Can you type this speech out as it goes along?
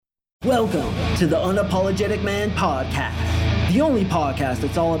Welcome to the Unapologetic Man Podcast, the only podcast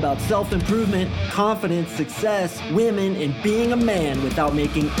that's all about self-improvement, confidence, success, women, and being a man without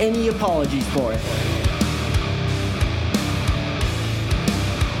making any apologies for it.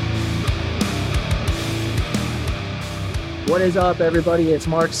 What is up, everybody? It's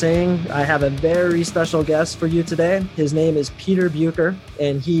Mark Singh. I have a very special guest for you today. His name is Peter Buecker,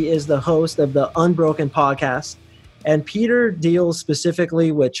 and he is the host of the Unbroken Podcast. And Peter deals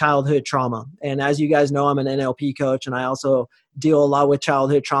specifically with childhood trauma. And as you guys know, I'm an NLP coach, and I also deal a lot with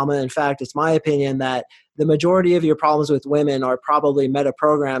childhood trauma. In fact, it's my opinion that the majority of your problems with women are probably meta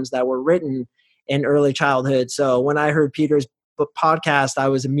programs that were written in early childhood. So when I heard Peter's podcast, I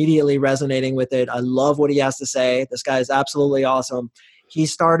was immediately resonating with it. I love what he has to say. This guy is absolutely awesome. He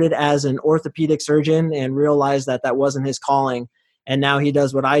started as an orthopedic surgeon and realized that that wasn't his calling. And now he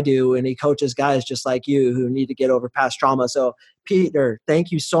does what I do, and he coaches guys just like you who need to get over past trauma. So, Peter,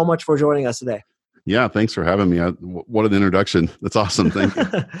 thank you so much for joining us today. Yeah, thanks for having me. What an introduction. That's awesome. Thank you.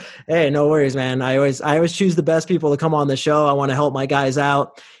 Hey, no worries, man. I always choose the best people to come on the show. I want to help my guys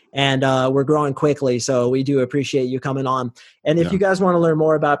out, and we're growing quickly, so we do appreciate you coming on. And if you guys want to learn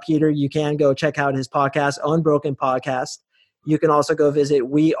more about Peter, you can go check out his podcast, Unbroken Podcast. You can also go visit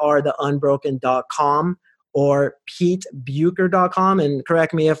wearetheunbroken.com. or PeteBuecker.com. And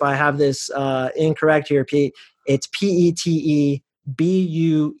correct me if I have this incorrect here, Pete. It's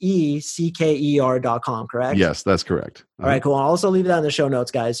PeteBuecker.com, correct? Yes, that's correct. All right, cool. I'll also leave that in the show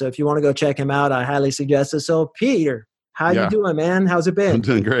notes, guys. So if you want to go check him out, I highly suggest it. So, Peter, how you doing, man? How's it been? I'm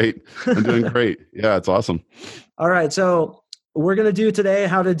doing great. Yeah, it's awesome. All right, so we're going to do today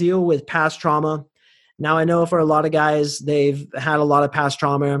how to deal with past trauma. Now, I know for a lot of guys, they've had a lot of past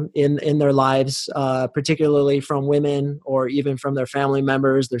trauma in their lives, particularly from women or even from their family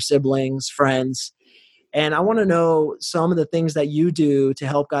members, their siblings, friends. And I want to know some of the things that you do to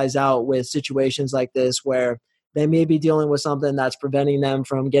help guys out with situations like this where they may be dealing with something that's preventing them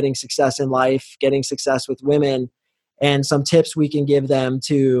from getting success in life, getting success with women, and some tips we can give them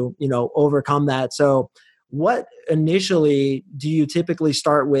to, overcome that. So what initially do you typically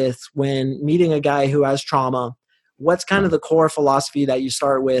start with when meeting a guy who has trauma? What's kind of the core philosophy that you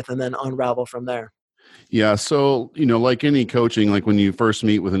start with and then unravel from there? Yeah. So, like any coaching, like when I first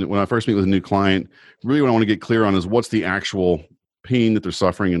meet with a new client, really what I want to get clear on is what's the actual pain that they're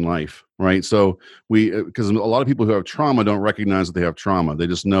suffering in life, right? So because a lot of people who have trauma don't recognize that they have trauma. They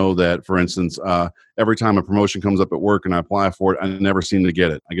just know that, for instance, every time a promotion comes up at work and I apply for it, I never seem to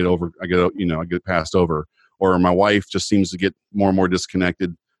get it. I get passed over. Or my wife just seems to get more and more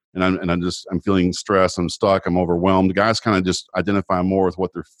disconnected, and I'm feeling stressed. I'm stuck. I'm overwhelmed. The guys kind of just identify more with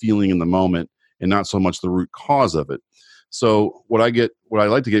what they're feeling in the moment, and not so much the root cause of it. So what I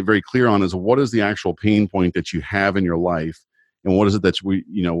like to get very clear on is what is the actual pain point that you have in your life, and what is it that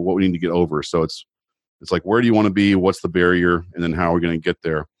what we need to get over. So it's like, where do you want to be? What's the barrier? And then how are we going to get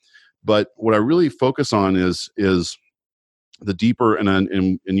there? But what I really focus on is the deeper,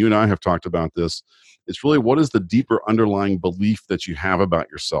 and you and I have talked about this. It's really what is the deeper underlying belief that you have about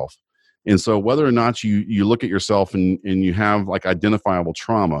yourself. And so whether or not you look at yourself and you have like identifiable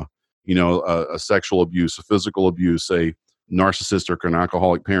trauma, a sexual abuse, a physical abuse, a narcissistic or an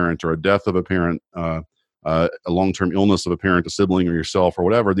alcoholic parent, or a death of a parent, a long-term illness of a parent, a sibling, or yourself, or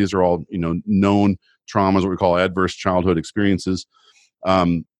whatever. These are all, known traumas, what we call adverse childhood experiences.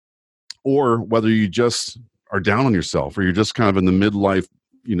 Or whether you just are down on yourself, or you're just kind of in the midlife,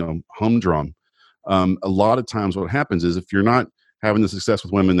 humdrum. A lot of times what happens is if you're not having the success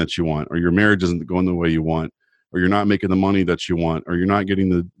with women that you want, or your marriage isn't going the way you want, or you're not making the money that you want, or you're not getting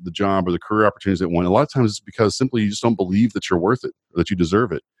the job or the career opportunities that you want, a lot of times it's because simply you just don't believe that you're worth it, or that you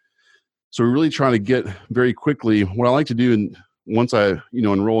deserve it. So we really try to get very quickly, what I like to do, and once I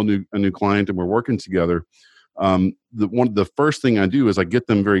enroll a new client and we're working together, the first thing I do is I get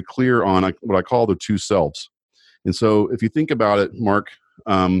them very clear on what I call the two selves. And so if you think about it, Mark,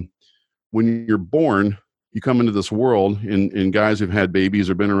 when you're born, you come into this world, and guys who've had babies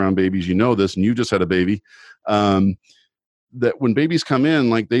or been around babies, this, and you just had a baby, that when babies come in,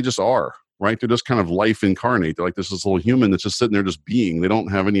 like they just are, right? They're just kind of life incarnate. They're like this little human that's just sitting there just being. They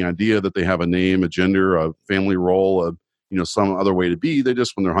don't have any idea that they have a name, a gender, a family role, some other way to be. They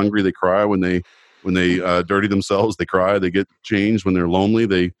just, when they're hungry, they cry. When they dirty themselves, they cry. They get changed. When they're lonely,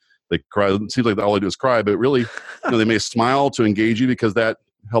 they cry. It seems like all they do is cry, but really, they may smile to engage you because that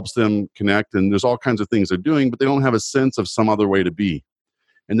helps them connect, and there's all kinds of things they're doing, but they don't have a sense of some other way to be.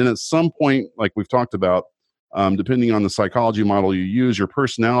 And then at some point, like we've talked about, depending on the psychology model you use, your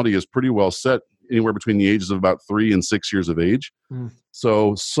personality is pretty well set anywhere between the ages of about 3 and 6 years of age. Mm.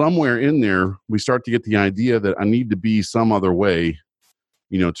 So somewhere in there, we start to get the idea that I need to be some other way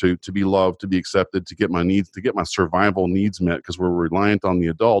to be loved, to be accepted, to get my needs, to get my survival needs met, because we're reliant on the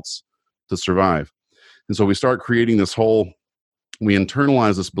adults to survive. And so we start creating we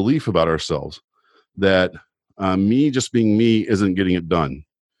internalize this belief about ourselves that me just being me isn't getting it done.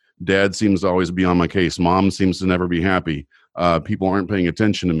 Dad seems to always be on my case. Mom seems to never be happy. People aren't paying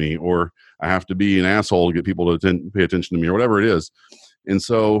attention to me, or I have to be an asshole to get people to pay attention to me, or whatever it is. And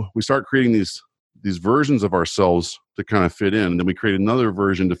so we start creating these versions of ourselves to kind of fit in. And then we create another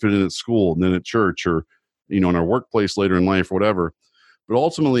version to fit in at school, and then at church, or, in our workplace later in life, or whatever. But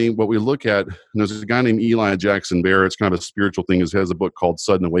ultimately, what we look at, and there's a guy named Eli Jackson Barrett, it's kind of a spiritual thing. He has a book called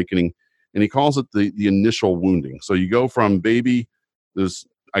Sudden Awakening, and he calls it the initial wounding. So you go from baby,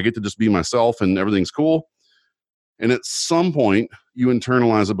 I get to just be myself and everything's cool. And at some point, you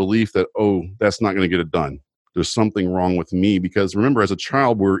internalize a belief that, oh, that's not going to get it done. There's something wrong with me. Because remember, as a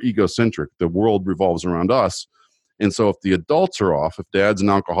child, we're egocentric. The world revolves around us. And so if the adults are off, if dad's an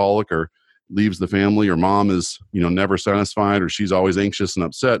alcoholic or leaves the family, or mom is, never satisfied, or she's always anxious and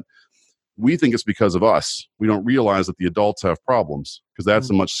upset, we think it's because of us. We don't realize that the adults have problems, because that's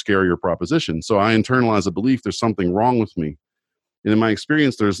a much scarier proposition. So I internalize a belief there's something wrong with me. And in my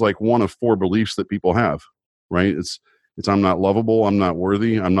experience, there's like one of 4 beliefs that people have, right? It's I'm not lovable, I'm not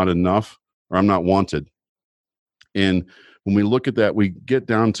worthy, I'm not enough, or I'm not wanted. And when we look at that, we get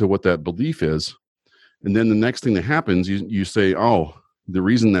down to what that belief is. And then the next thing that happens, you say, oh, the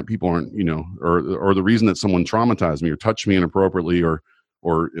reason that people aren't, or the reason that someone traumatized me or touched me inappropriately or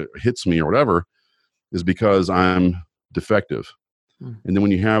hits me or whatever is because I'm defective. And then when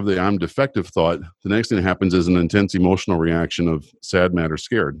you have the I'm defective thought, the next thing that happens is an intense emotional reaction of sad, mad, or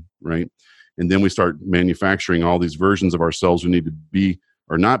scared, right? And then we start manufacturing all these versions of ourselves we need to be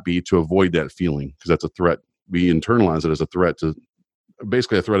or not be to avoid that feeling, because that's a threat. We internalize it as a threat to,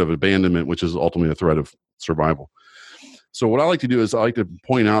 basically a threat of abandonment, which is ultimately a threat of survival. So what I like to do is I like to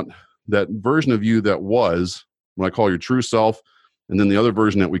point out that version of you that was, what I call your true self, and then the other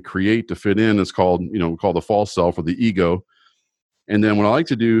version that we create to fit in is called, we call the false self, or the ego. And then what I like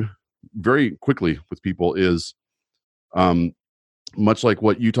to do very quickly with people is, much like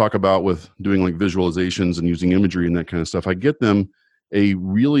what you talk about with doing like visualizations and using imagery and that kind of stuff, I get them a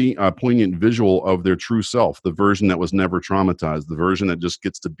really poignant visual of their true self, the version that was never traumatized, the version that just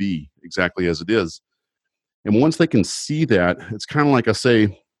gets to be exactly as it is. And once they can see that, it's kind of like I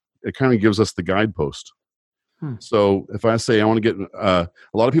say, it kind of gives us the guidepost. So if I say I want to get, a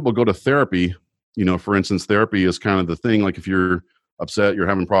lot of people go to therapy, for instance, therapy is kind of the thing. Like if you're upset, you're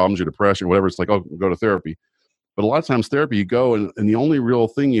having problems, you're depressed, or whatever, it's like, oh, go to therapy. But a lot of times therapy, you go and the only real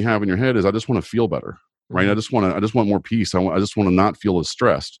thing you have in your head is, I just want to feel better, right? I just want more peace. I just want to not feel as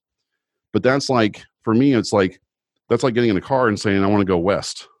stressed. But that's like, for me, that's like getting in a car and saying, I want to go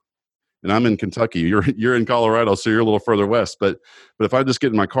west. And I'm in Kentucky. You're in Colorado, so you're a little further west. But if I just get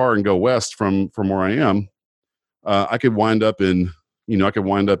in my car and go west from where I am, I could wind up in, I could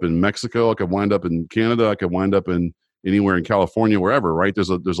wind up in Mexico. I could wind up in Canada. I could wind up in anywhere in California, wherever, right? There's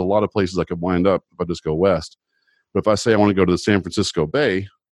a lot of places I could wind up if I just go west. But if I say I want to go to the San Francisco Bay,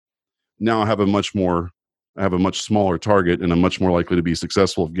 now I have a much smaller target, and I'm much more likely to be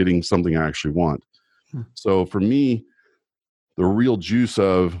successful of getting something I actually want. So for me, the real juice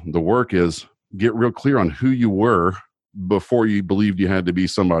of the work is get real clear on who you were before you believed you had to be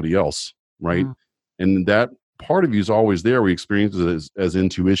somebody else, right? And that part of you is always there. We experience it as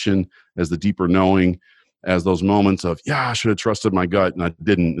intuition, as the deeper knowing, as those moments of, yeah, I should have trusted my gut and I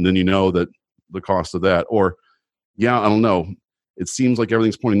didn't. And then that the cost of that, or yeah, I don't know, it seems like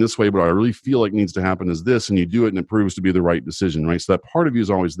everything's pointing this way, but I really feel like needs to happen is this, and you do it and it proves to be the right decision, right? So that part of you is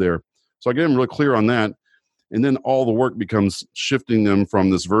always there. So I get them really clear on that. And then all the work becomes shifting them from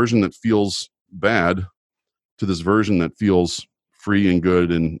this version that feels bad to this version that feels free and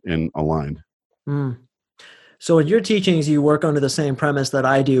good and aligned. So in your teachings, you work under the same premise that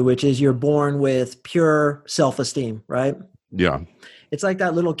I do, which is you're born with pure self-esteem, right? Yeah. It's like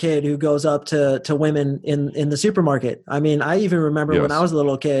that little kid who goes up to women in the supermarket. I mean, I even remember when I was a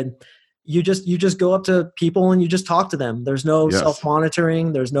little kid, you just go up to people and you just talk to them. There's no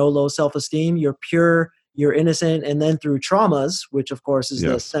self-monitoring. There's no low self-esteem. You're pure, you're innocent. And then through traumas, which of course is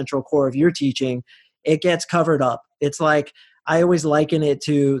the central core of your teaching, it gets covered up. It's like, I always liken it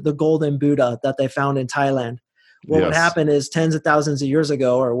to the golden Buddha that they found in Thailand. What would happen is tens of thousands of years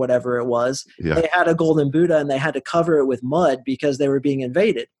ago or whatever it was, they had a golden Buddha and they had to cover it with mud because they were being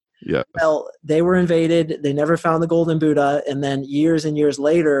invaded. Well, they were invaded. They never found the golden Buddha. And then years and years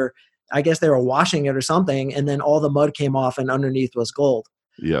later, I guess they were washing it or something. And then all the mud came off and underneath was gold.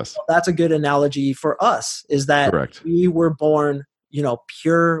 So that's a good analogy for us, is that we were born,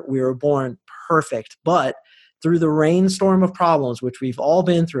 pure, we were born perfect, but through the rainstorm of problems, which we've all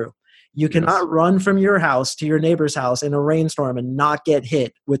been through. You cannot run from your house to your neighbor's house in a rainstorm and not get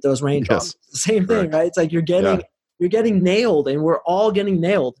hit with those raindrops. Yes. The same thing, Correct. right? It's like you're getting nailed, and we're all getting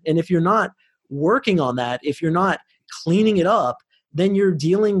nailed. And if you're not working on that, if you're not cleaning it up, then you're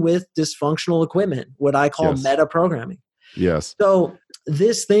dealing with dysfunctional equipment, what I call meta programming. Yes. So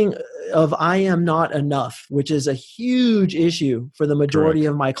this thing of I am not enough, which is a huge issue for the majority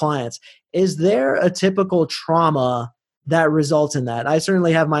of my clients, is there a typical trauma that results in that? I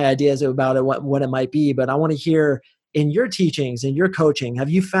certainly have my ideas about it, what it might be, but I want to hear in your teachings, in your coaching, have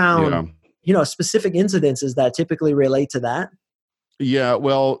you found, specific incidences that typically relate to that? Yeah,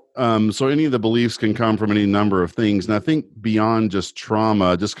 well, so any of the beliefs can come from any number of things. And I think beyond just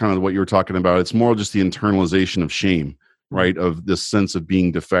trauma, just kind of what you were talking about, it's more just the internalization of shame, right? Of this sense of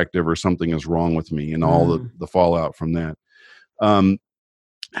being defective or something is wrong with me and all the fallout from that.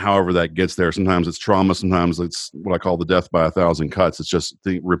 However that gets there, sometimes it's trauma, sometimes it's what I call the death by 1,000 cuts. It's just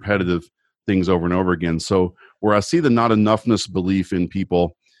the repetitive things over and over again. So where I see the not enoughness belief in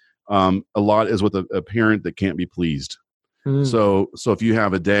people, a lot is with a parent that can't be pleased. So if you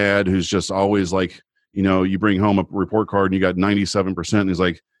have a dad who's just always like, you bring home a report card and you got 97%, and he's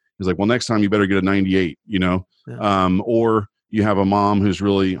like, well, next time you better get a 98, or you have a mom who's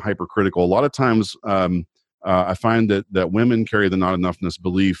really hypercritical. A lot of times, I find that women carry the not enoughness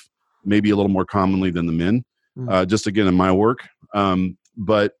belief maybe a little more commonly than the men, just again in my work.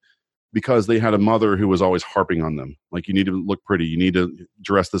 But because they had a mother who was always harping on them, like, you need to look pretty, you need to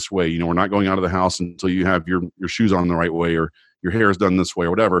dress this way, we're not going out of the house until you have your shoes on the right way, or your hair is done this way, or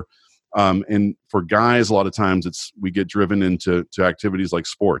whatever. And for guys, a lot of times we get driven into activities like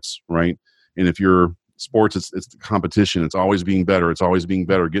sports, right? And if you're sports, it's the competition. It's always being better. It's always being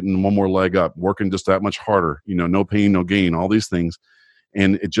better, getting one more leg up, working just that much harder, no pain, no gain, all these things.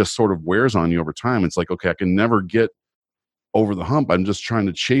 And it just sort of wears on you over time. It's like, okay, I can never get over the hump. I'm just trying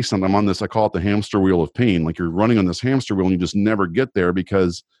to chase something. I'm on this, I call it the hamster wheel of pain. Like, you're running on this hamster wheel and you just never get there,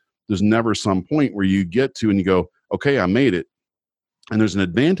 because there's never some point where you get to and you go, okay, I made it. And there's an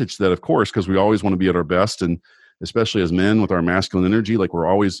advantage to that, of course, because we always want to be at our best. And especially as men with our masculine energy, like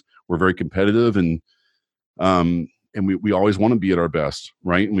we're very competitive, and we always want to be at our best,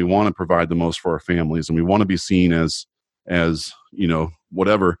 right? And we want to provide the most for our families, and we want to be seen as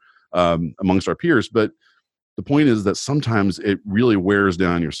whatever, amongst our peers. But the point is that sometimes it really wears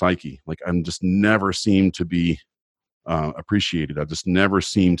down your psyche. Like, I'm just never seem to be appreciated. I just never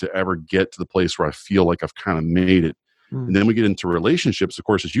seem to ever get to the place where I feel like I've kind of made it. And then we get into relationships, of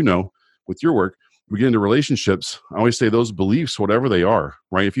course, as you know, with your work, we get into relationships. I always say those beliefs, whatever they are,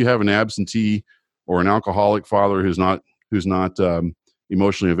 right? If you have an absentee or an alcoholic father who's not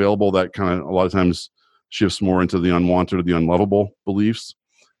emotionally available, that kind of a lot of times shifts more into the unwanted or the unlovable beliefs.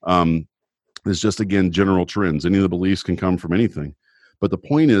 It's just, again, general trends. Any of the beliefs can come from anything. But the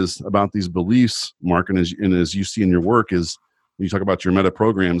point is about these beliefs, Mark, and as you see in your work, is when you talk about your meta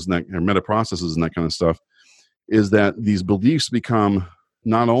programs and or meta processes and that kind of stuff, is that these beliefs become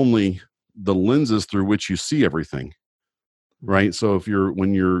not only the lenses through which you see everything, right? So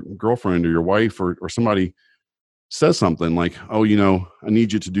when your girlfriend or your wife or somebody says something like, oh, I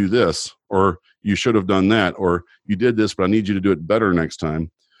need you to do this, or you should have done that, or you did this, but I need you to do it better next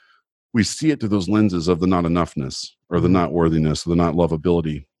time. We see it through those lenses of the not enoughness, or the not worthiness, or the not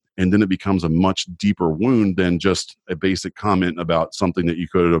lovability. And then it becomes a much deeper wound than just a basic comment about something that you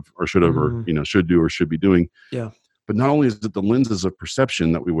could have or should have, or, should do or should be doing. Yeah. But not only is it the lenses of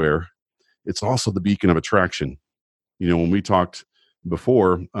perception that we wear, it's also the beacon of attraction. When we talked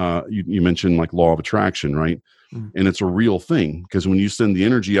before, you mentioned like law of attraction, right? And it's a real thing, because when you send the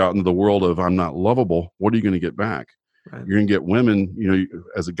energy out into the world of I'm not lovable, what are you going to get back? Right. You're going to get women,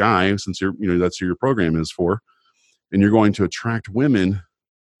 as a guy, since that's who your program is for, and you're going to attract women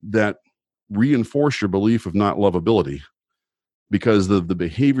that reinforce your belief of not lovability, because the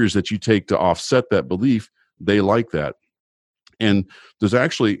behaviors that you take to offset that belief, they like that. And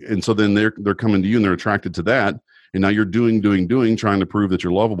so then they're coming to you and they're attracted to that. And now you're doing, trying to prove that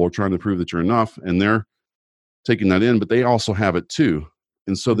you're lovable, trying to prove that you're enough. And they're taking that in, but they also have it too.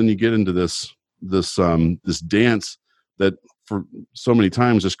 And so then you get into this dance that for so many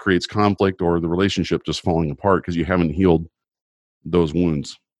times just creates conflict, or the relationship just falling apart because you haven't healed those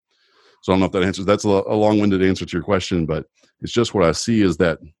wounds. So I don't know if that answers, that's a long-winded answer to your question, but it's just what I see is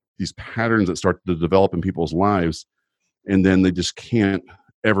that these patterns that start to develop in people's lives, and then they just can't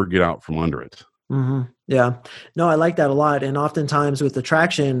ever get out from under it. Mm-hmm. Yeah. No, I like that a lot. And oftentimes with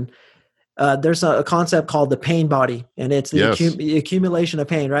attraction, there's a concept called the pain body, and it's the accumulation of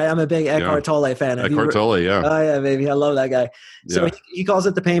pain, right? I'm a big Eckhart Tolle fan. Eckhart Tolle, yeah. Oh, yeah, baby. I love that guy. So he calls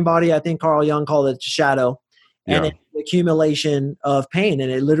it the pain body. I think Carl Jung called it shadow. and Yeah. it's the accumulation of pain.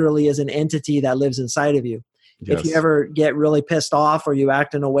 And it literally is an entity that lives inside of you. If you Yes. ever get really pissed off or you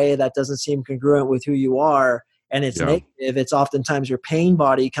act in a way that doesn't seem congruent with who you are and it's Yeah. negative, it's oftentimes your pain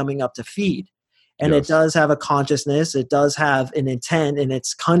body coming up to feed. And it Yes. does have a consciousness, it does have an intent, and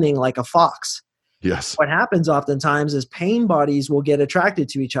it's cunning like a fox. Yes. What happens oftentimes is pain bodies will get attracted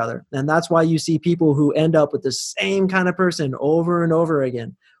to each other. And that's why you see people who end up with the same kind of person over and over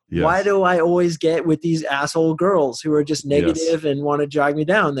again. Why Yes. do I always get with these asshole girls who are just Yes. negative and want to drag me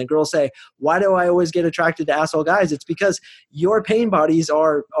down? Then girls say, why do I always get attracted to asshole guys? It's because your pain bodies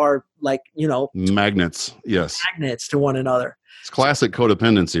are like, Magnets. Yes. magnets to one another. It's classic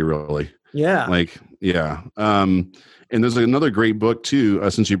codependency, really. Yeah. Like, yeah. And there's another great book too.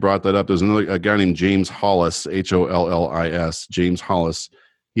 Since you brought that up, there's a guy named James Hollis, Hollis, James Hollis.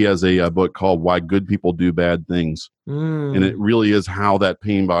 He has a book called "Why Good People Do Bad Things," and it really is how that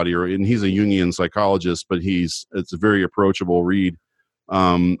pain body. And he's a Jungian psychologist, but it's a very approachable read.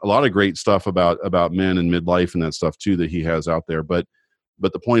 A lot of great stuff about men and midlife and that stuff too that he has out there. But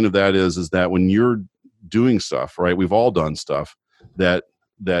the point of that is that when you're doing stuff, right? We've all done stuff that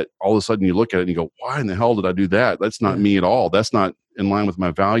all of a sudden you look at it and you go, why in the hell did I do that? That's not me at all. That's not in line with my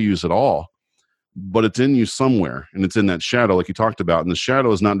values at all. But it's in you somewhere, and it's in that shadow like you talked about. And the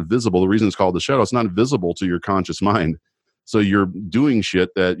shadow is not visible. The reason it's called the shadow, it's not visible to your conscious mind. So you're doing shit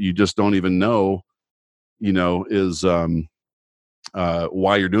that you just don't even know, is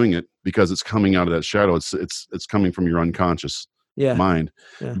why you're doing it, because it's coming out of that shadow. It's coming from your unconscious mind.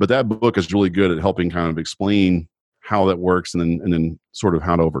 Yeah. But that book is really good at helping kind of explain how that works, and then sort of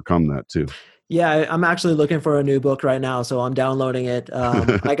how to overcome that too. Yeah, I'm actually looking for a new book right now, so I'm downloading it.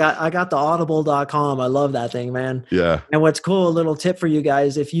 I got the audible.com. I love that thing, man. Yeah. And what's cool, a little tip for you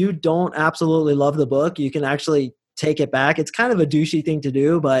guys, if you don't absolutely love the book, you can actually take it back. It's kind of a douchey thing to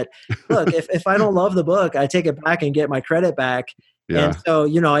do, but look, if I don't love the book, I take it back and get my credit back. Yeah. And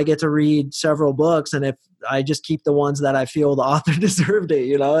so, I get to read several books, and if I just keep the ones that I feel the author deserved it,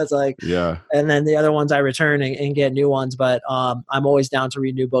 it's like, yeah. And then the other ones I return and get new ones. But I'm always down to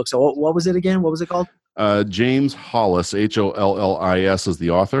read new books. So what was it again? What was it called? James Hollis, Hollis is the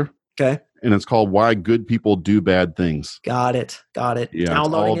author. Okay. And it's called Why Good People Do Bad Things. Got it. Yeah, it's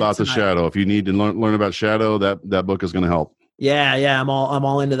all about the shadow. If you need to learn about shadow, that book is going to help. Yeah, I'm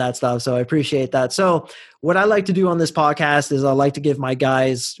all into that stuff. So I appreciate that. So what I like to do on this podcast is I like to give my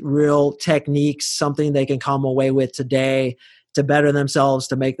guys real techniques, something they can come away with today to better themselves,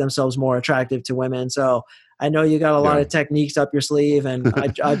 to make themselves more attractive to women. So I know you got a lot of techniques up your sleeve, and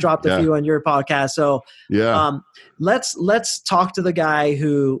I dropped a few on your podcast. So let's talk to the guy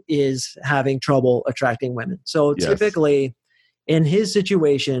who is having trouble attracting women. So typically in his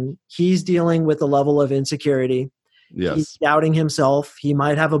situation, he's dealing with a level of insecurity. Yes. He's doubting himself. He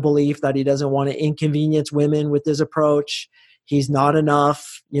might have a belief that he doesn't want to inconvenience women with his approach. He's not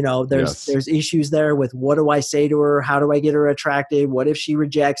enough. There's issues there with, what do I say to her? How do I get her attracted? What if she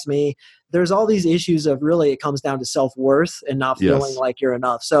rejects me? There's all these issues of, really, it comes down to self-worth and not feeling like you're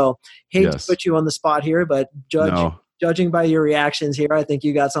enough. So hate to put you on the spot here, but judging by your reactions here, I think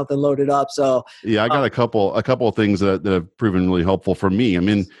you got something loaded up. So I got a couple of things that have proven really helpful for me. I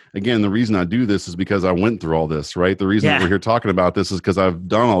mean, again, the reason I do this is because I went through all this, right? The reason that we're here talking about this is because I've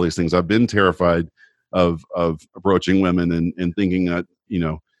done all these things. I've been terrified of approaching women and thinking that,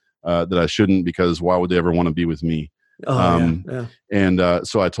 that I shouldn't, because why would they ever want to be with me? And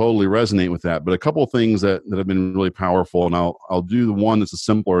so I totally resonate with that. But a couple of things that have been really powerful, and I'll do the one that's a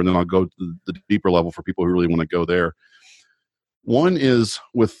simpler, and then I'll go to the deeper level for people who really want to go there. One is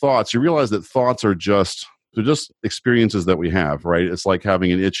with thoughts. You realize that thoughts they're just experiences that we have, right? It's like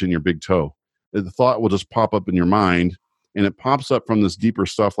having an itch in your big toe. The thought will just pop up in your mind, and it pops up from this deeper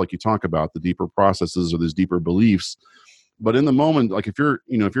stuff, like you talk about, the deeper processes or these deeper beliefs. But in the moment, like if you're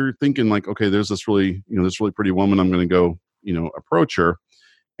thinking like, okay, there's this really pretty woman, I'm going to go, approach her.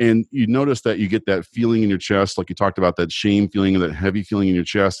 And you notice that you get that feeling in your chest, like you talked about, that shame feeling, or that heavy feeling in your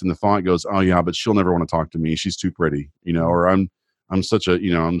chest, and the thought goes, "Oh yeah, but she'll never want to talk to me. She's too pretty," or I'm such a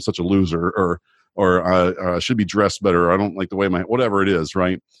loser, or I should be dressed better. Or I don't like the way whatever it is,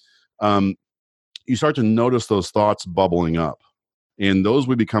 right? You start to notice those thoughts bubbling up, and those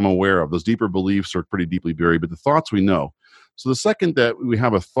we become aware of. Those deeper beliefs are pretty deeply buried, but the thoughts we know. So the second that we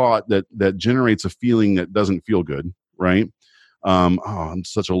have a thought that generates a feeling that doesn't feel good, right? I'm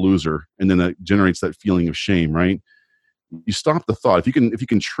such a loser, and then that generates that feeling of shame, right? You stop the thought. If you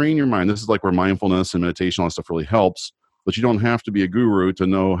can train your mind, this is like where mindfulness and meditation, all that stuff really helps. But you don't have to be a guru to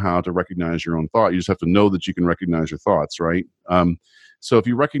know how to recognize your own thought. You just have to know that you can recognize your thoughts, right? So if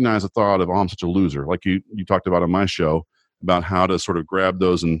you recognize a thought of, "Oh, I'm such a loser," like you talked about on my show, about how to sort of grab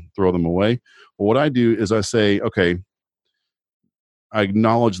those and throw them away. Well, what I do is I say, okay, I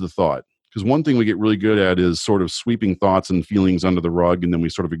acknowledge the thought. Because one thing we get really good at is sort of sweeping thoughts and feelings under the rug, and then we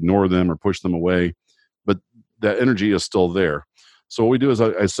sort of ignore them or push them away. But that energy is still there. So what we do is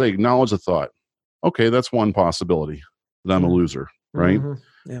I say, acknowledge the thought. Okay, that's one possibility, that I'm a loser, right?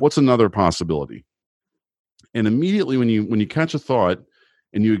 Yeah. What's another possibility? And immediately when you catch a thought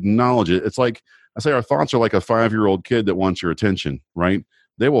and you acknowledge it, it's like I say, our thoughts are like a 5-year-old kid that wants your attention, right?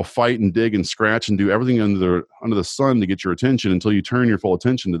 They will fight and dig and scratch and do everything under the sun to get your attention until you turn your full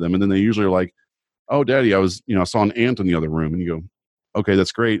attention to them. And then they usually are like, "Oh, Daddy, I saw an ant in the other room." And you go, "Okay,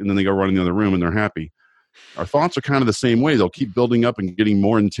 that's great." And then they go run in the other room and they're happy. Our thoughts are kind of the same way. They'll keep building up and getting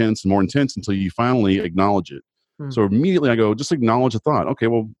more intense until you finally acknowledge it. So immediately I go, just acknowledge the thought. Okay,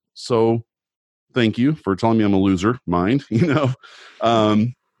 well, so thank you for telling me I'm a loser, mind.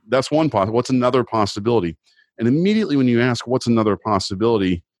 That's one possibility. What's another possibility? And immediately when you ask what's another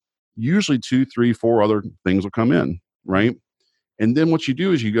possibility, usually 2, 3, 4 other things will come in, right? And then what you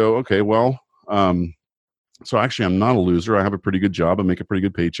do is you go, okay, well, so actually I'm not a loser. I have a pretty good job. I make a pretty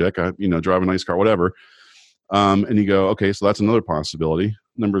good paycheck. I, drive a nice car, whatever. And you go, okay, so that's another possibility.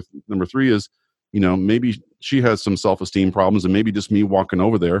 Number 3 is, maybe she has some self-esteem problems, and maybe just me walking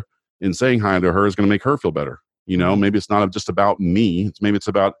over there and saying hi to her is going to make her feel better. Maybe it's not just about me. Maybe it's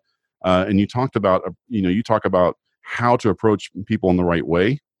about, and you talk about how to approach people in the right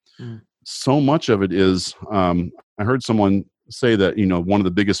way. So much of it is, I heard someone say that, one of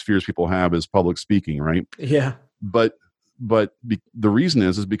the biggest fears people have is public speaking, right? Yeah. But the reason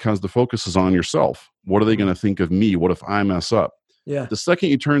is because the focus is on yourself. What are they going to think of me? What if I mess up? Yeah. The second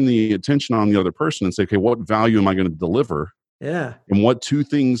you turn the attention on the other person and say, okay, what value am I going to deliver? Yeah. And what 2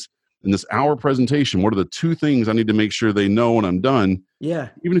 things in this hour presentation, what are the 2 things I need to make sure they know when I'm done? Yeah.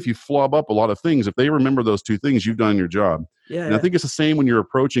 Even if you flub up a lot of things, if they remember those 2 things, you've done your job. Yeah. And I think it's the same when you're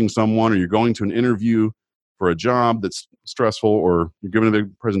approaching someone or you're going to an interview for a job that's stressful, or you're giving a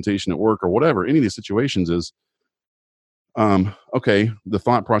big presentation at work or whatever. Any of these situations is, okay, the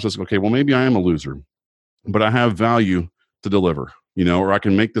thought process, okay, well, maybe I am a loser, but I have value to deliver, or I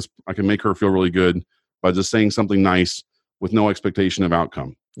can make her feel really good by just saying something nice with no expectation of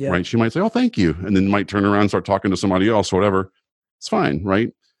outcome, right? She might say, "Oh, thank you." And then might turn around and start talking to somebody else or whatever. It's fine,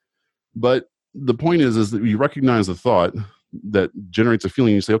 right? But the point is that you recognize the thought that generates a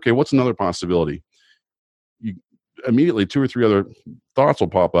feeling. You say, okay, what's another possibility? You immediately 2 or 3 other thoughts will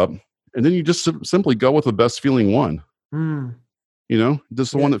pop up, and then you just simply go with the best feeling one.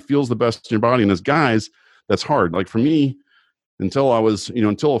 Just the one that feels the best in your body. And as guys, that's hard. Like for me, until I was,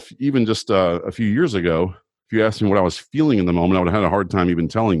 even just a few years ago, if you asked me what I was feeling in the moment, I would have had a hard time even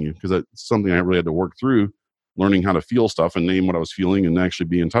telling you, because that's something I really had to work through, learning how to feel stuff and name what I was feeling and actually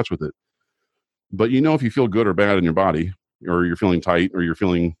be in touch with it. But if you feel good or bad in your body, or you're feeling tight, or you're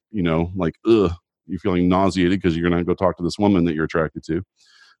feeling, like, you're feeling nauseated because you're going to go talk to this woman that you're attracted to.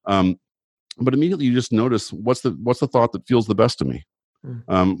 But immediately you just notice what's the thought that feels the best to me.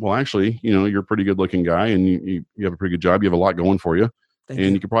 Well, actually, you're a pretty good looking guy, and you have a pretty good job. You have a lot going for you.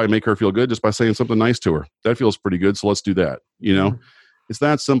 You could probably make her feel good just by saying something nice to her. That feels pretty good. So let's do that. It's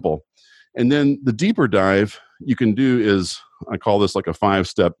that simple. And then the deeper dive you can do is, I call this like a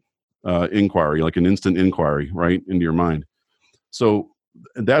 5-step inquiry, like an instant inquiry, right into your mind. So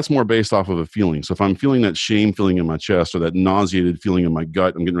that's more based off of a feeling. So if I'm feeling that shame feeling in my chest, or that nauseated feeling in my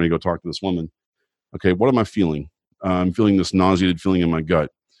gut, I'm getting ready to go talk to this woman. Okay, what am I feeling? I'm feeling this nauseated feeling in my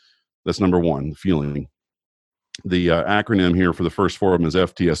gut. That's number 1, feeling. The acronym here for the first 4 of them is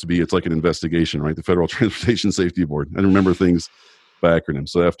FTSB. It's like an investigation, right? The Federal Transportation Safety Board. I remember things by acronyms.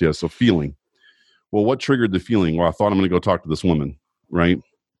 So FTS, so feeling. Well, what triggered the feeling? Well, I thought I'm going to go talk to this woman, right?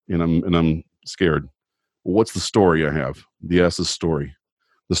 And I'm scared. Well, what's the story I have? The S is story.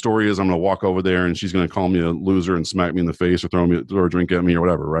 The story is I'm going to walk over there and she's going to call me a loser and smack me in the face, or throw a drink at me or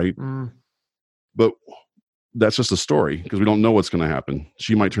whatever, right? But that's just a story, because we don't know what's going to happen.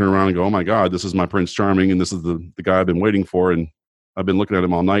 She might turn around and go, "Oh my God, this is my Prince Charming, and this is the guy I've been waiting for, and I've been looking at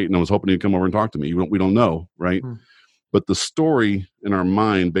him all night, and I was hoping he'd come over and talk to me." We don't know, right? But the story in our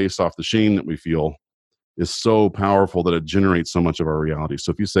mind, based off the shame that we feel, is so powerful that it generates so much of our reality.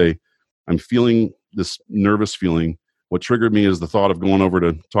 So if you say, "I'm feeling this nervous feeling. What triggered me is the thought of going over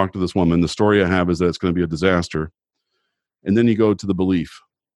to talk to this woman. The story I have is that it's going to be a disaster." And then you go to the belief,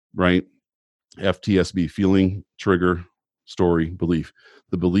 right? FTSB, feeling, trigger, story, belief.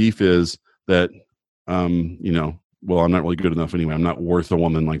 The belief is that, well, I'm not really good enough anyway. I'm not worth a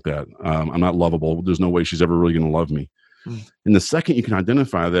woman like that. I'm not lovable. There's no way she's ever really going to love me. And the second you can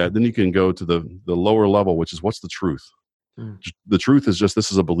identify that, then you can go to the lower level, which is, what's the truth? The truth is just, this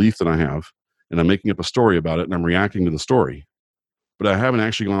is a belief that I have, and I'm making up a story about it and I'm reacting to the story, but I haven't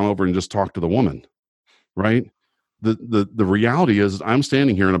actually gone over and just talked to the woman, right? The reality is I'm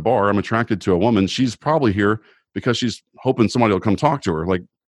standing here in a bar. I'm attracted to a woman. She's probably here because she's hoping somebody will come talk to her. Like,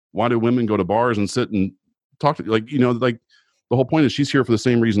 why do women go to bars and sit and talk to, like, like the whole point is she's here for the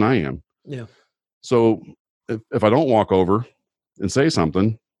same reason I am. Yeah. So if I don't walk over and say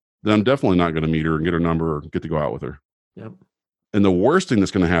something, then I'm definitely not going to meet her and get her number or get to go out with her. Yep. And the worst thing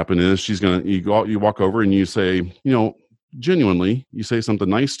that's going to happen is you walk over and you say, genuinely, you say something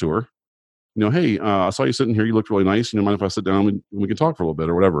nice to her. Hey, I saw you sitting here. You look really nice. Mind if I sit down and we can talk for a little bit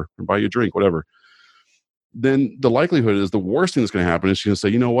or whatever, or buy you a drink, whatever. Then the likelihood is the worst thing that's going to happen is she's going to say,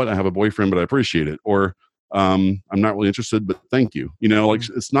 you know what, I have a boyfriend, but I appreciate it. Or I'm not really interested, but thank you. Like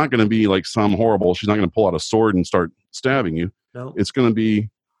it's not going to be like some horrible, she's not going to pull out a sword and start stabbing you. No. It's going to be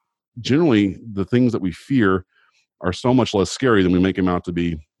generally the things that we fear are so much less scary than we make them out to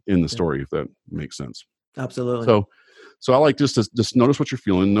be in the story, if that makes sense. Absolutely. So I like just to notice what you're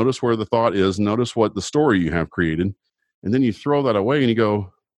feeling, notice where the thought is, notice what the story you have created, and then you throw that away and you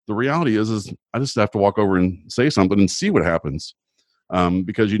go, the reality is I just have to walk over and say something and see what happens,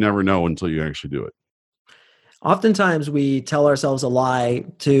 because you never know until you actually do it. Oftentimes we tell ourselves a lie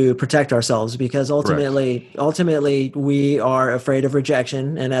to protect ourselves because ultimately we are afraid of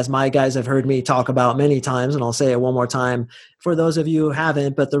rejection. And as my guys have heard me talk about many times, and I'll say it one more time for those of you who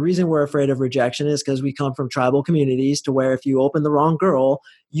haven't, but the reason we're afraid of rejection is because we come from tribal communities to where if you open the wrong girl,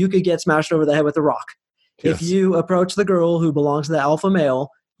 you could get smashed over the head with a rock. Yes. If you approach the girl who belongs to the alpha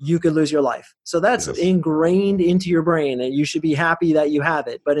male, you could lose your life. So that's ingrained into your brain, and you should be happy that you have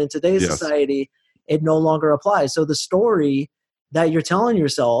it. But in today's society, it no longer applies. So the story that you're telling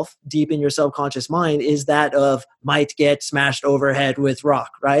yourself deep in your subconscious mind is that of might get smashed overhead with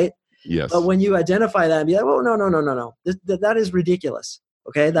rock, right? Yes. But when you identify that and be like, oh, no. That is ridiculous.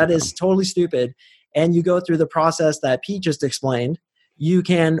 Okay. That is totally stupid. And you go through the process that Pete just explained, you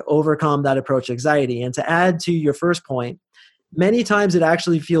can overcome that approach anxiety. And to add to your first point, many times it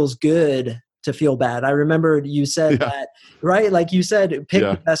actually feels good to feel bad. I remember you said that, right? Like you said, pick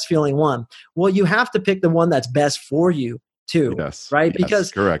the best feeling one. Well, you have to pick the one that's best for you too, right?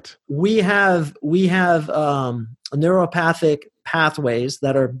 Because correct. We have neuropathic pathways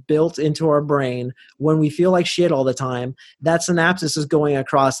that are built into our brain. When we feel like shit all the time, that synapses is going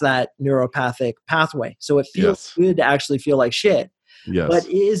across that neuropathic pathway. So it feels good to actually feel like shit. Yes. But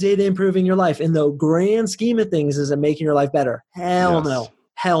is it improving your life? In the grand scheme of things, is it making your life better? Hell no.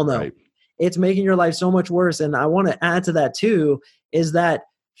 Right. It's making your life so much worse. And I want to add to that too, is that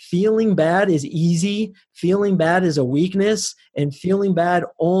feeling bad is easy. Feeling bad is a weakness, and feeling bad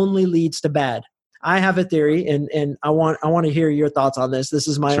only leads to bad. I have a theory, and I want to hear your thoughts on this. This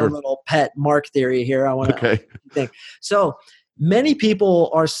is my own little pet Mark theory here. I want to think. So many people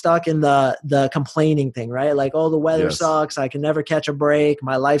are stuck in the complaining thing, right? Like, oh, the weather sucks. I can never catch a break.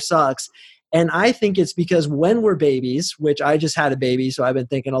 My life sucks. And I think it's because when we're babies, which I just had a baby, so I've been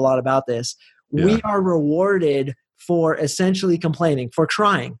thinking a lot about this, we are rewarded for essentially complaining, for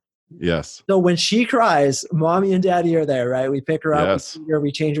crying. Yes. So when she cries, mommy and daddy are there, right? We pick her up, we feed her,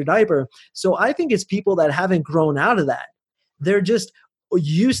 we change her diaper. So I think it's people that haven't grown out of that. They're just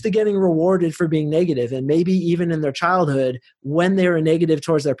used to getting rewarded for being negative. And maybe even in their childhood, when they were negative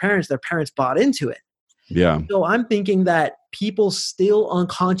towards their parents bought into it. Yeah. So I'm thinking that people still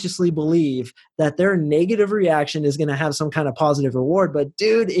unconsciously believe that their negative reaction is going to have some kind of positive reward. But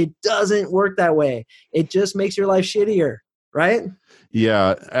dude, it doesn't work that way. It just makes your life shittier, right?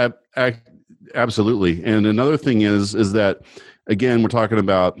 Yeah, absolutely. And another thing is that, again, we're talking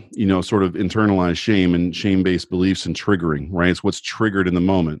about, sort of internalized shame and shame-based beliefs and triggering, right? It's what's triggered in the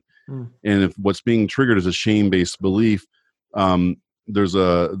moment. And if what's being triggered is a shame-based belief, there's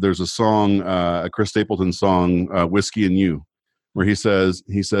a song, a Chris Stapleton song, Whiskey and You, where he says,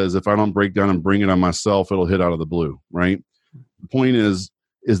 if I don't break down and bring it on myself, it'll hit out of the blue, right? The point is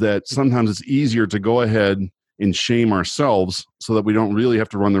that sometimes it's easier to go ahead and shame ourselves so that we don't really have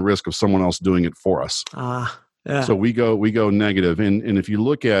to run the risk of someone else doing it for us. So we go negative. And if you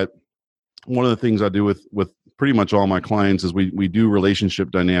look at one of the things I do with pretty much all my clients is we do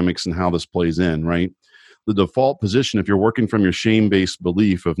relationship dynamics and how this plays in, right? The default position, if you're working from your shame-based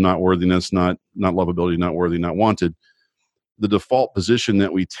belief of not worthiness, not lovability, not worthy, not wanted, the default position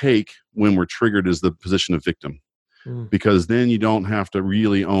that we take when we're triggered is the position of victim. Because then you don't have to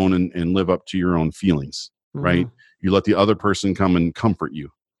really own and live up to your own feelings, right? You let the other person come and comfort you.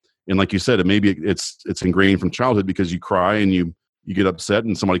 And like you said, maybe it's ingrained from childhood because you cry and you get upset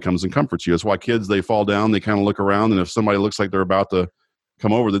and somebody comes and comforts you. That's why kids, they fall down, they kind of look around, and if somebody looks like they're about to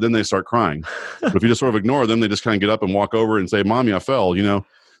come over, then they start crying. But if you just sort of ignore them, they just kind of get up and walk over and say, "Mommy, I fell,"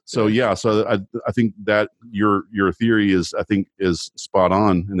 So yeah, so I think that your theory is spot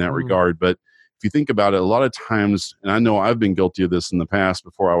on in that regard. But if you think about it, a lot of times, and I know I've been guilty of this in the past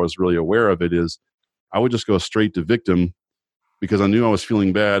before I was really aware of it, is I would just go straight to victim because I knew I was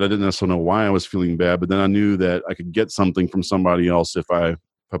feeling bad. I didn't necessarily know why I was feeling bad, but then I knew that I could get something from somebody else if I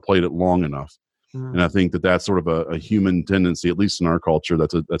played it long enough. And I think that that's sort of a human tendency, at least in our culture.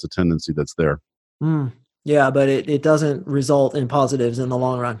 That's a tendency that's there. Yeah, but it doesn't result in positives in the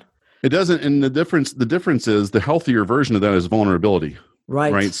long run. It doesn't. And the difference is the healthier version of that is vulnerability.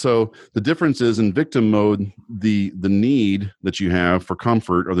 Right. So the difference is in victim mode, the need that you have for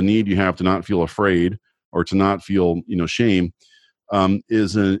comfort, or the need you have to not feel afraid or to not feel, shame,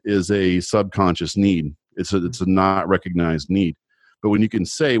 is a subconscious need. It's a not recognized need. But when you can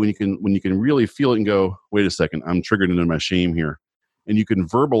really feel it and go, wait a second, I'm triggered into my shame here. And you can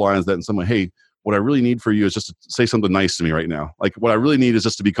verbalize that in some way. Hey, what I really need for you is just to say something nice to me right now. Like what I really need is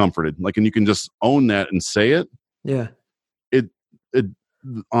just to be comforted. Like, and you can just own that and say it. Yeah. It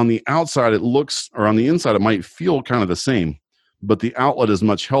on the outside, it looks, or on the inside, it might feel kind of the same, but the outlet is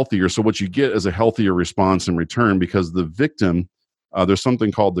much healthier. So what you get is a healthier response in return, because the victim, there's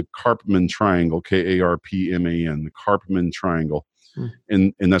something called the Karpman triangle, Karpman, the Karpman triangle.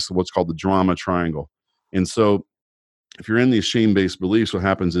 And that's what's called the drama triangle. And so if you're in these shame-based beliefs, what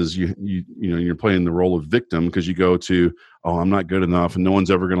happens is you're playing the role of victim, because you go to, oh, I'm not good enough and no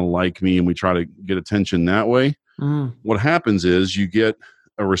one's ever going to like me, and we try to get attention that way. What happens is you get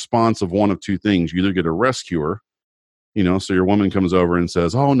a response of one of two things. You either get a rescuer, so your woman comes over and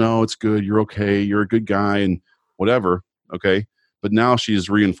says, oh no, it's good, you're okay, you're a good guy and whatever, okay? But now she's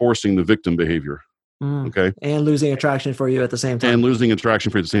reinforcing the victim behavior. Okay. And losing attraction for you at the same time.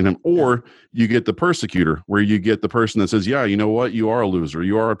 Or you get the persecutor, where you get the person that says, yeah, you know what? You are a loser.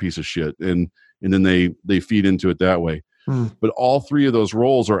 You are a piece of shit. And then they feed into it that way. But all three of those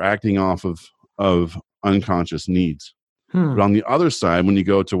roles are acting off of unconscious needs. But on the other side, when you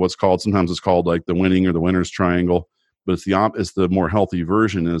go to sometimes it's called like the winning or the winner's triangle, but it's the more healthy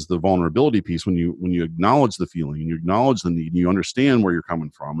version, is the vulnerability piece. When you acknowledge the feeling and you acknowledge the need and you understand where you're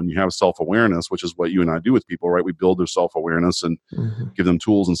coming from and you have self-awareness, which is what you and I do with people, right? We build their self-awareness and give them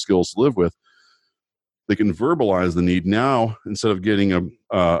tools and skills to live with. They can verbalize the need. Now, instead of getting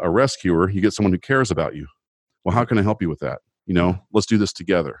a rescuer, you get someone who cares about you. Well, how can I help you with that? Let's do this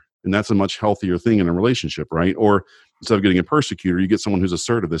together. And that's a much healthier thing in a relationship, right? Or instead of getting a persecutor, you get someone who's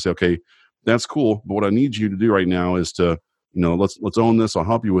assertive. They say, okay, that's cool, but what I need you to do right now is to, let's own this. I'll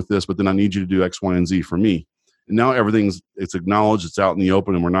help you with this, but then I need you to do X, Y, and Z for me. And now it's acknowledged, it's out in the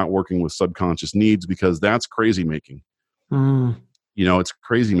open, and we're not working with subconscious needs, because that's crazy making. It's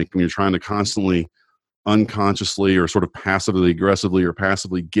crazy making when you're trying to constantly unconsciously or sort of passively aggressively or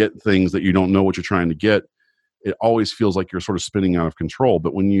passively get things that you don't know what you're trying to get. It always feels like you're sort of spinning out of control.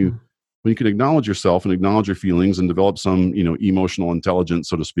 But when you can acknowledge yourself and acknowledge your feelings and develop some, emotional intelligence,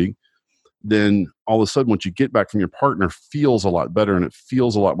 so to speak, then all of a sudden what you get back from your partner feels a lot better, and it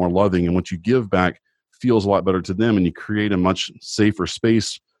feels a lot more loving. And what you give back feels a lot better to them, and you create a much safer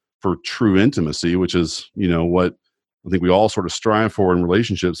space for true intimacy, which is, what I think we all sort of strive for in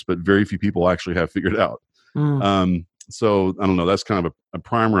relationships, but very few people actually have figured out. So I don't know, that's kind of a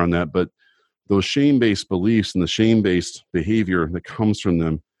primer on that. But those shame-based beliefs and the shame-based behavior that comes from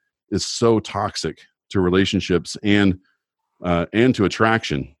them is so toxic to relationships and to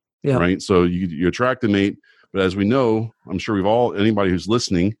attraction. Yeah. Right. So you attract a mate, but as we know, I'm sure anybody who's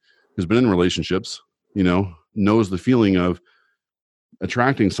listening, who's been in relationships, knows the feeling of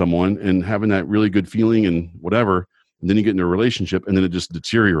attracting someone and having that really good feeling and whatever. And then you get into a relationship and then it just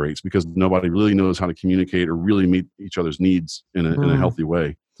deteriorates because nobody really knows how to communicate or really meet each other's needs in a healthy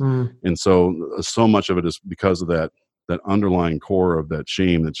way. And so much of it is because of that underlying core of that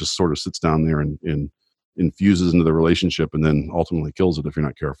shame that just sort of sits down there and infuses into the relationship and then ultimately kills it if you're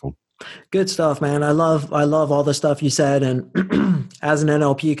not careful. Good stuff, man. I love all the stuff you said. And as an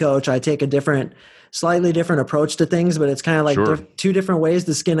NLP coach, I take a slightly different approach to things, but it's kind of like two different ways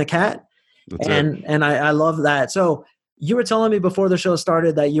to skin a cat. And I love that. So you were telling me before the show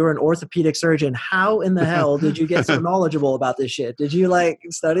started that you were an orthopedic surgeon. How in the hell did you get so knowledgeable about this shit? Did you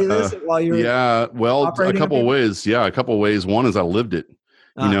study this while you were a couple of ways. Yeah, a couple of ways. One is I lived it.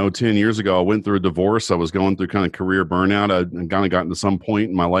 10 years ago, I went through a divorce. I was going through kind of career burnout. I kind of gotten to some point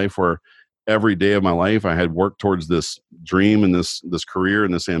in my life where every day of my life, I had worked towards this dream and this career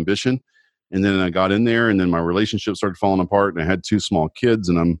and this ambition. And then I got in there and then my relationship started falling apart and I had 2 small kids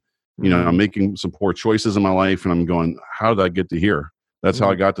and I'm making some poor choices in my life and I'm going, how did I get to here? That's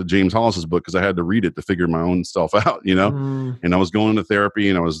how I got to James Hollis's book, because I had to read it to figure my own stuff out, and I was going to therapy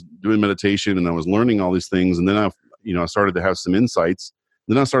and I was doing meditation and I was learning all these things. And then I started to have some insights.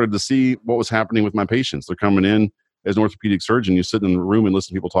 Then I started to see what was happening with my patients. They're coming in as an orthopedic surgeon. You sit in the room and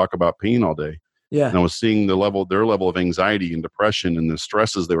listen to people talk about pain all day. Yeah. And I was seeing their level of anxiety and depression and the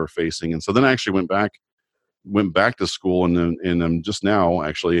stresses they were facing. And so then I actually went back to school, and I'm just now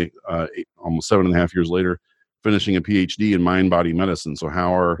actually almost 7.5 years later, finishing a PhD in mind body medicine. So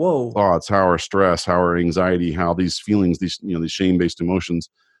how our thoughts, how our stress, how our anxiety, how these feelings, these shame based emotions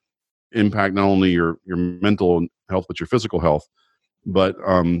impact not only your mental health but your physical health. But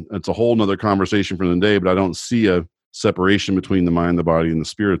it's a whole nother conversation for the day. But I don't see a separation between the mind, the body, and the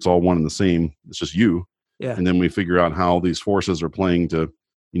spirit. It's all one and the same. It's just you. Yeah. And then we figure out how these forces are playing to,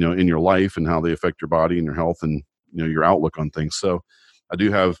 in your life, and how they affect your body and your health and, your outlook on things. So I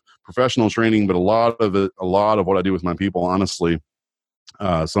do have professional training, but a lot of what I do with my people, honestly,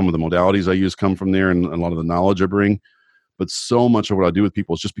 some of the modalities I use come from there, and a lot of the knowledge I bring. But so much of what I do with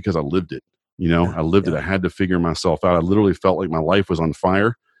people is just because I lived it. I lived it. I had to figure myself out. I literally felt like my life was on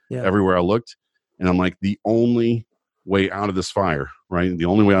fire everywhere I looked. And I'm like, the only way out of this fire, right? The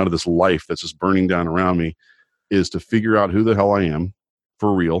only way out of this life that's just burning down around me is to figure out who the hell I am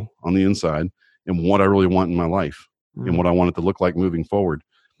for real on the inside, and what I really want in my life, and what I want it to look like moving forward.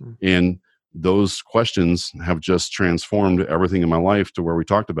 And those questions have just transformed everything in my life to where we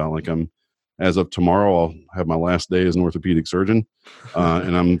talked about, like, as of tomorrow, I'll have my last day as an orthopedic surgeon.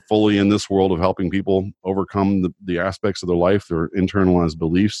 And I'm fully in this world of helping people overcome the aspects of their life, their internalized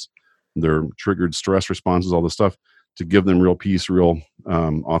beliefs, their triggered stress responses, all this stuff, to give them real peace, real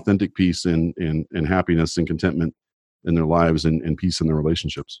authentic peace and happiness and contentment in their lives, and peace in their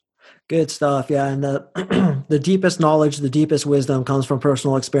relationships. Good stuff. Yeah. And the deepest knowledge, the deepest wisdom comes from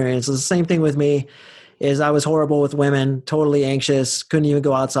personal experience. It's the same thing with me. Is I was horrible with women, totally anxious, couldn't even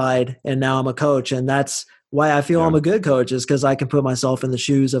go outside. And now I'm a coach. And that's why I feel I'm a good coach, is because I can put myself in the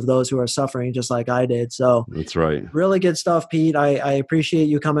shoes of those who are suffering just like I did. So that's right. Really good stuff, Pete. I appreciate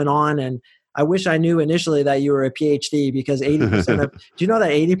you coming on. And I wish I knew initially that you were a PhD, because 80% of, do you know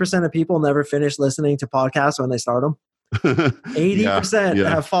that 80% of people never finish listening to podcasts when they start them? 80%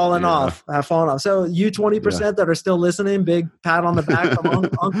 have fallen off. So you 20% that are still listening, big pat on the back from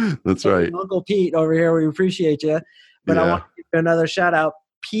Uncle, that's right, Uncle Pete over here. We appreciate you. But I want to give you another shout out.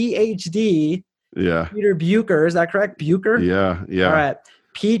 PhD. Peter Buecker. Is that correct? Buecker? Yeah. All right.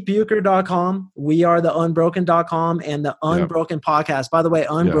 PeteBuecker.com. We are the Unbroken.com and the Unbroken podcast. By the way,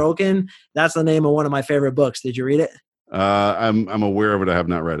 Unbroken, that's the name of one of my favorite books. Did you read it? I'm aware of it. I have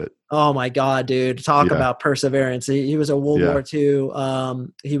not read it. Oh my God, dude. Talk about perseverance. He was a World War II.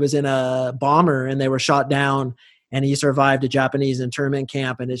 He was in a bomber and they were shot down, and he survived a Japanese internment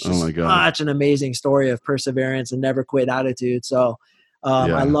camp. And it's just such an amazing story of perseverance and never quit attitude. So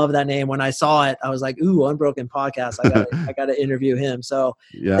I love that name. When I saw it, I was like, ooh, Unbroken podcast. I got to interview him. So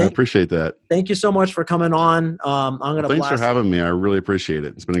I appreciate that. Thank you so much for coming on. Thanks for having me. I really appreciate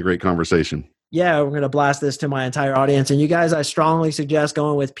it. It's been a great conversation. Yeah, we're going to blast this to my entire audience. And you guys, I strongly suggest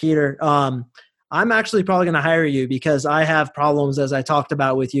going with Peter. I'm actually probably going to hire you, because I have problems, as I talked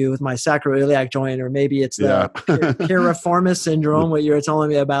about with you, with my sacroiliac joint, or maybe it's the piriformis syndrome, what you were telling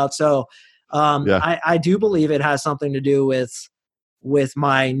me about. So I do believe it has something to do with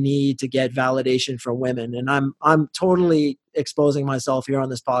my need to get validation from women. And I'm totally exposing myself here on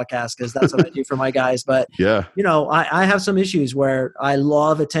this podcast, because that's what I do for my guys. But I have some issues where I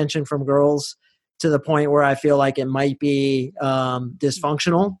love attention from girls to the point where I feel like it might be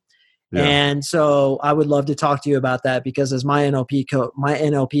dysfunctional. And so I would love to talk to you about that, because as my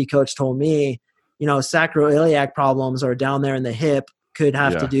NLP coach told me, sacroiliac problems, or down there in the hip, could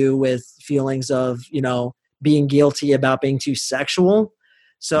have to do with feelings of, being guilty about being too sexual.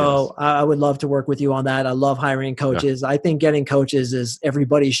 So I would love to work with you on that. I love hiring coaches. I think getting coaches is,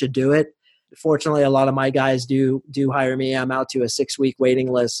 everybody should do it. Fortunately, a lot of my guys do hire me. I'm out to a 6-week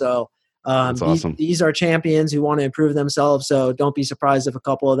waiting list. So that's awesome. These are champions who want to improve themselves. So don't be surprised if a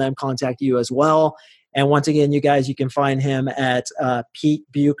couple of them contact you as well. And once again, you guys, you can find him at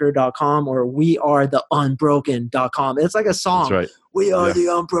PeteBuecker.com or wearetheunbroken.com. It's like a song. That's right. We are the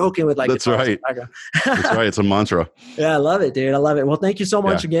unbroken, with like that's right. That's right. It's a mantra. Yeah, I love it, dude. I love it. Well, thank you so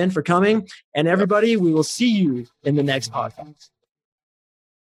much again for coming. And everybody, we will see you in the next podcast.